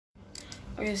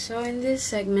Okay, so in this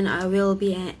segment, I will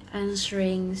be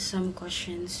answering some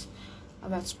questions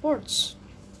about sports.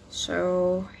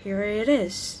 So here it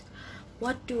is.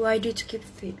 What do I do to keep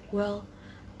fit? Well,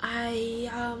 I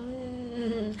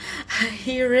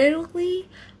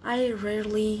I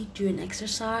rarely do an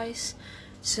exercise.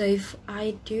 So if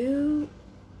I do,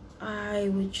 I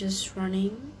would just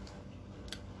running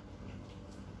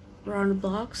around the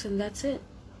blocks and that's it.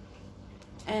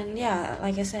 And yeah,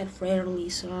 like I said, rarely,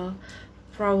 so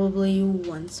probably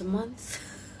once a month.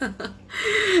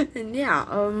 And yeah,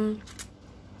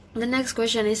 the next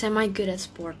question is, am I good at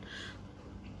sport?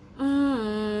 I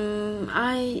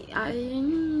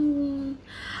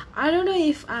don't know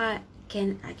if I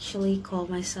can actually call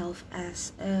myself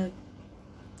as a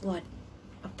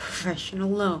professional.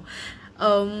 No,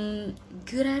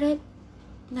 good at it.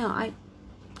 No,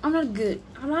 I'm not good.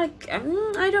 I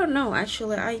don't know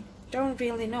actually. I don't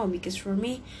really know because for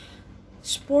me,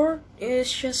 sport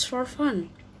is just for fun,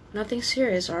 nothing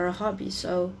serious or a hobby.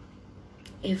 So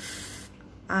if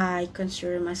I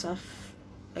consider myself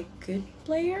a good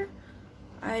player,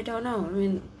 I don't know. I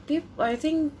mean, I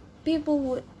think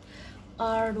people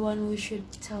are the one who should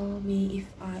tell me if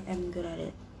I am good at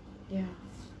it. Yeah,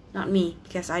 not me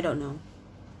because I don't know.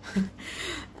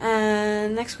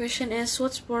 And next question is,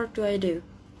 what sport do I do?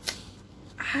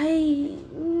 I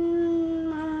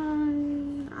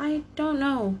don't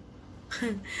know.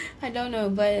 I don't know,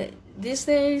 but these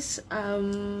days,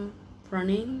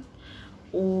 running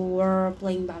or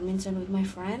playing badminton with my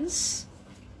friends.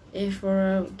 If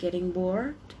we're getting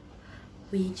bored,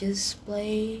 we just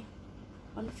play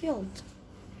on the field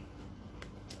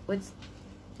with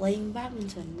playing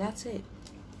badminton. That's it.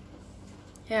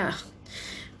 Yeah.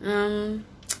 Um.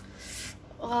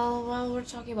 Well, while we're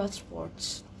talking about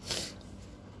sports,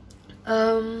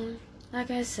 like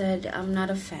I said, I'm not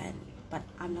a fan, but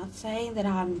I'm not saying that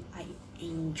I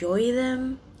enjoy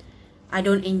them. I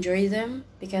don't enjoy them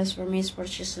because for me,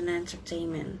 sports is just an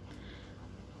entertainment.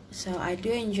 So I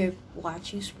do enjoy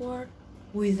watching sport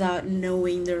without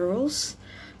knowing the rules.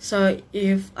 So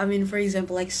if I mean, for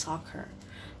example, like soccer,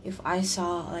 if I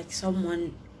saw like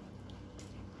someone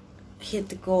hit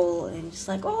the goal and just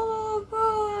like, oh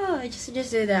goal, I just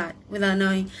do that without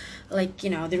knowing like,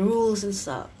 the rules and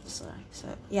stuff. So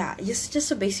yeah, just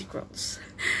the basic rules.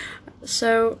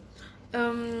 So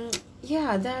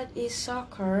yeah, that is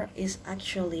soccer is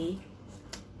actually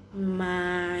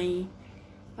my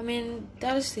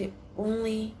that is the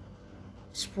only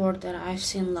sport that I've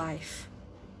seen live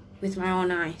with my own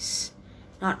eyes,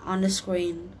 not on the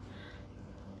screen,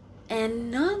 and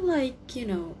not like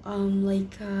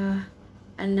a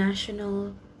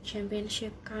national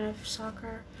championship kind of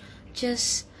soccer,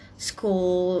 just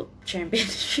school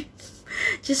championship,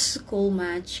 just school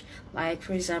match, like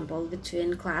for example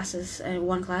between classes and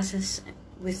one classes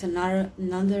with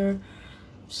another.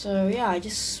 So yeah,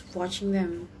 just watching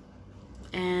them,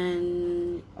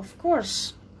 and of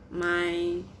course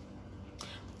my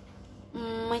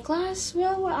my class,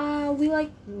 well, we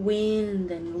like win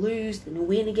then lose then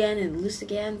win again and lose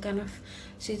again kind of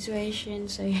situation.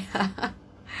 So yeah.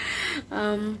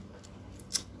 um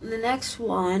the next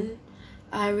one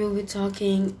I will be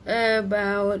talking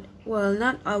about, well,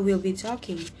 not I will be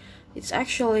talking, it's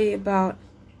actually about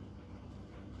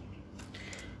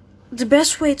the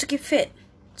best way to keep fit.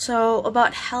 So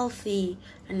about healthy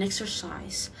and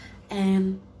exercise,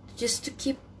 and just to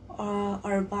keep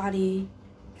our body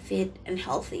fit and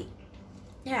healthy.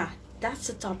 Yeah, that's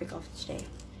the topic of today.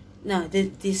 No,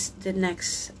 the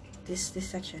next this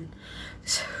section.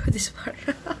 So this part.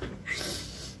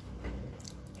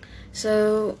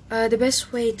 So the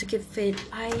best way to keep fit,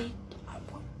 I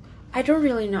don't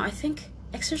really know. I think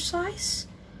exercise.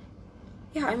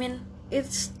 Yeah, I mean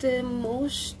it's the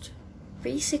most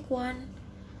basic one.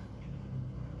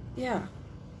 Yeah,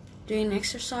 doing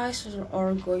exercise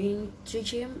or going to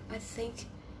gym, I think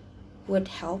would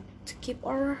help to keep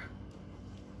our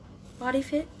body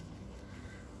fit.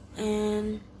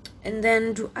 And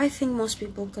then, do I think most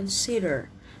people consider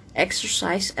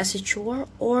exercise as a chore,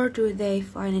 or do they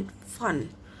find it fun?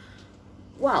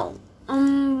 Well,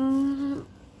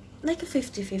 like a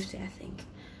 50-50, I think.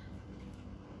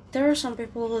 There are some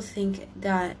people who think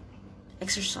that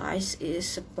exercise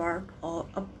is a part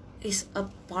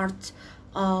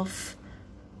of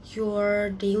your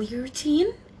daily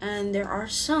routine, and there are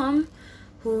some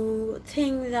who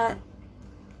think that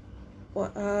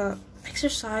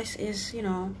exercise is,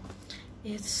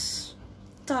 it's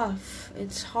tough,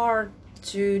 it's hard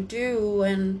to do,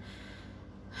 and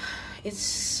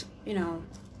it's,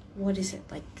 what is it,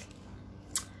 like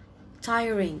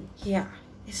tiring. Yeah,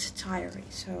 it's tiring.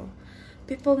 So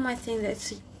people might think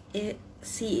that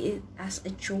see it as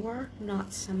a chore,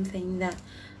 not something that,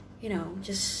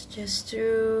 just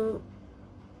to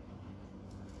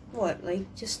what,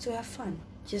 like, just to have fun,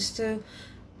 just to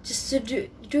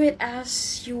do it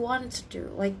as you want to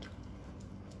do, like,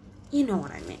 you know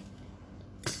what I mean.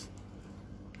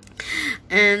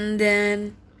 And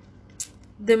then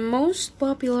the most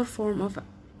popular form of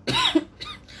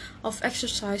of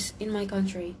exercise in my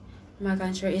country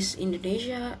is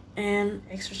Indonesia, and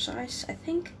exercise, I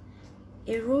think,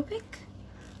 aerobic.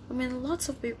 I mean, lots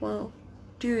of people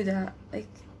do that, like,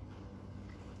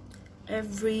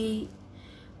 every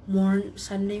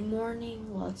Sunday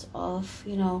morning. Lots of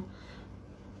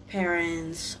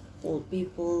parents, old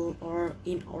people, or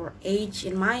in our age,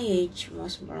 in my age,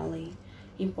 most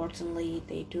importantly,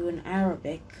 they do an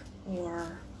aerobic,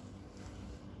 or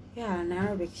an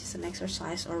aerobic is an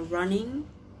exercise, or running.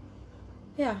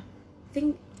 I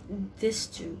think these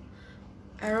two,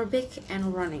 aerobic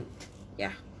and running.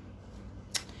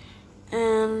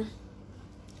 And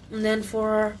then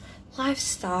for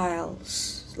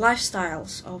lifestyles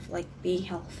of, like, being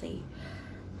healthy,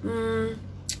 in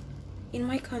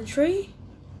my country,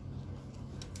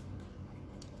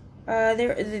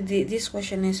 this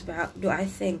question is about, do I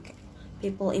think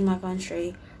people in my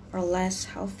country are less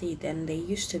healthy than they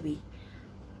used to be?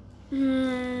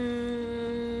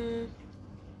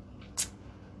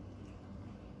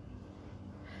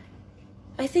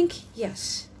 I think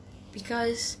yes,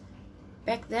 because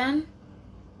back then,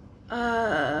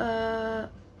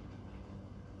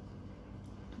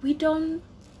 we don't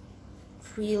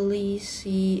really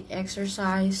see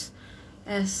exercise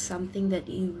as something that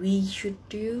we should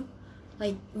do,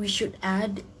 like, we should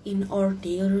add in our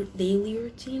daily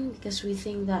routine, because we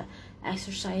think that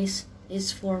exercise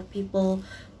is for people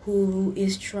who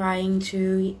is trying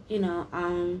to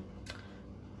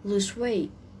lose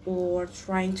weight, or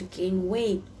trying to gain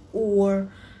weight,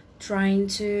 or trying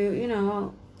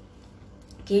to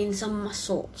gain some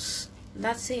muscles.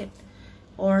 That's it.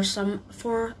 Or some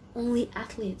for only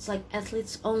athletes, like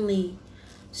athletes only.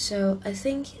 So I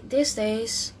think these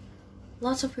days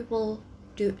lots of people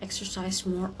do exercise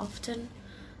more often,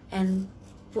 and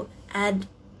add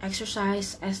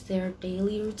exercise as their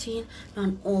daily routine,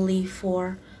 not only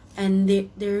for, and the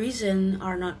reason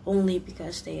are not only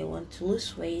because they want to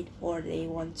lose weight, or they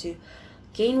want to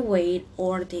gain weight,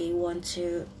 or they want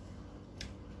to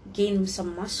gain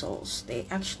some muscles. They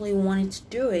actually wanted to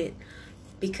do it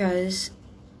because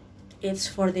it's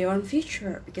for their own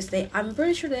future, because I'm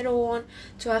pretty sure they don't want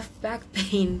to have back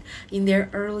pain in their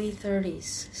early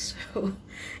 30s. So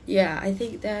I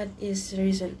think that is the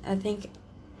reason. I think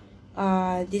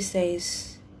these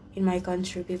days in my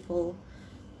country, people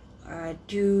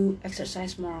do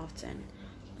exercise more often.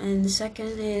 And the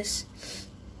second is,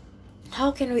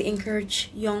 how can we encourage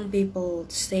young people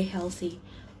to stay healthy?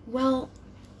 Well,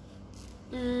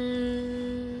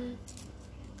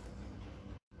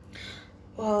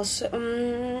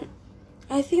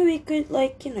 I think we could,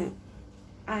 like,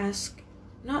 ask,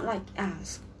 not like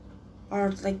ask,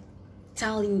 or like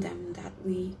telling them that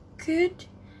we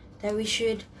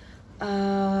should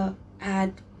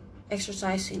add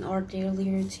exercise in our daily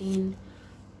routine,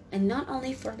 and not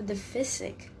only for the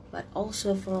physique, but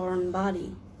also for our own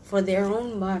body, for their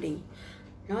own body,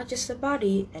 not just the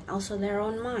body, and also their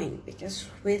own mind, because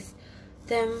with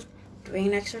them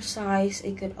doing exercise,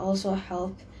 it could also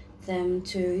help them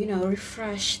to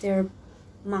refresh their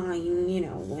mind,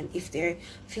 when if they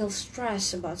feel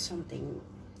stressed about something.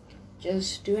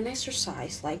 Just do an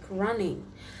exercise like running,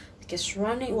 because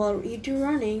while you do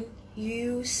running,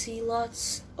 you see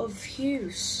lots of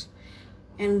views,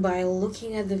 and by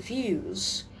looking at the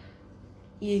views,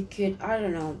 you could, I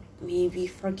don't know, maybe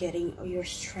forgetting your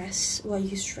stress, what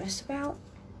you stressed about.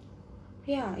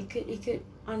 It could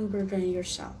unburden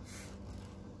yourself.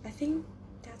 I think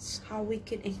that's how we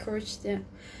could encourage the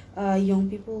young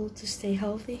people to stay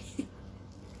healthy.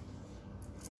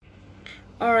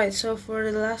 Alright, so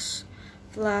for the last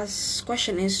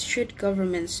question is, should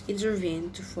governments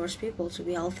intervene to force people to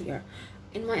be healthier?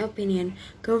 In my opinion,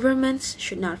 governments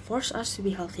should not force us to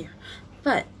be healthier.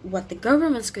 But what the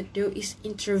governments could do is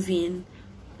intervene,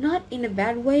 not in a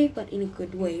bad way, but in a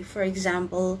good way. For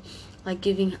example, like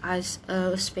giving us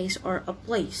a space or a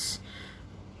place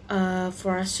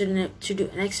for us to do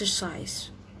an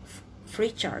exercise,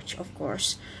 free charge, of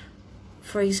course.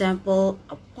 For example,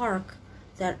 a park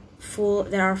that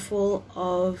are full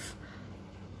of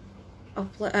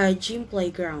a gym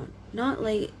playground, not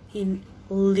like in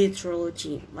literal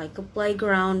gym, like a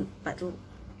playground, but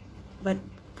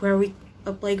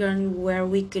a playground where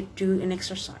we could do an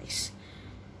exercise.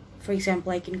 For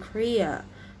example, like in Korea,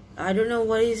 I don't know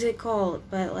what is it called,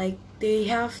 but like they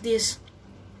have this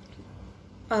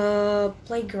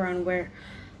playground where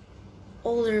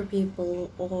older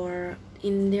people or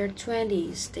in their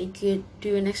 20s they could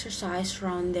do an exercise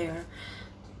around there.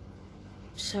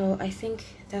 So I think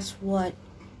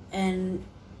and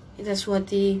that's what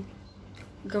the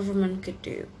government could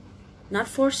do, not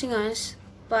forcing us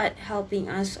but helping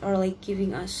us, or like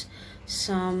giving us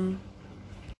some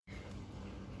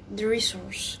the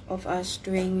resource of us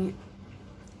doing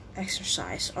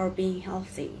exercise or being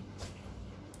healthy.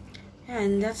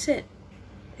 And that's it.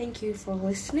 Thank you for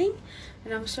listening,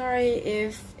 and I'm sorry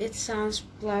if it sounds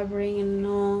blabbering and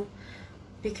all,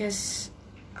 because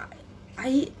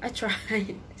I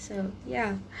tried. So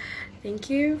yeah, thank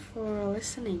you for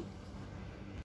listening.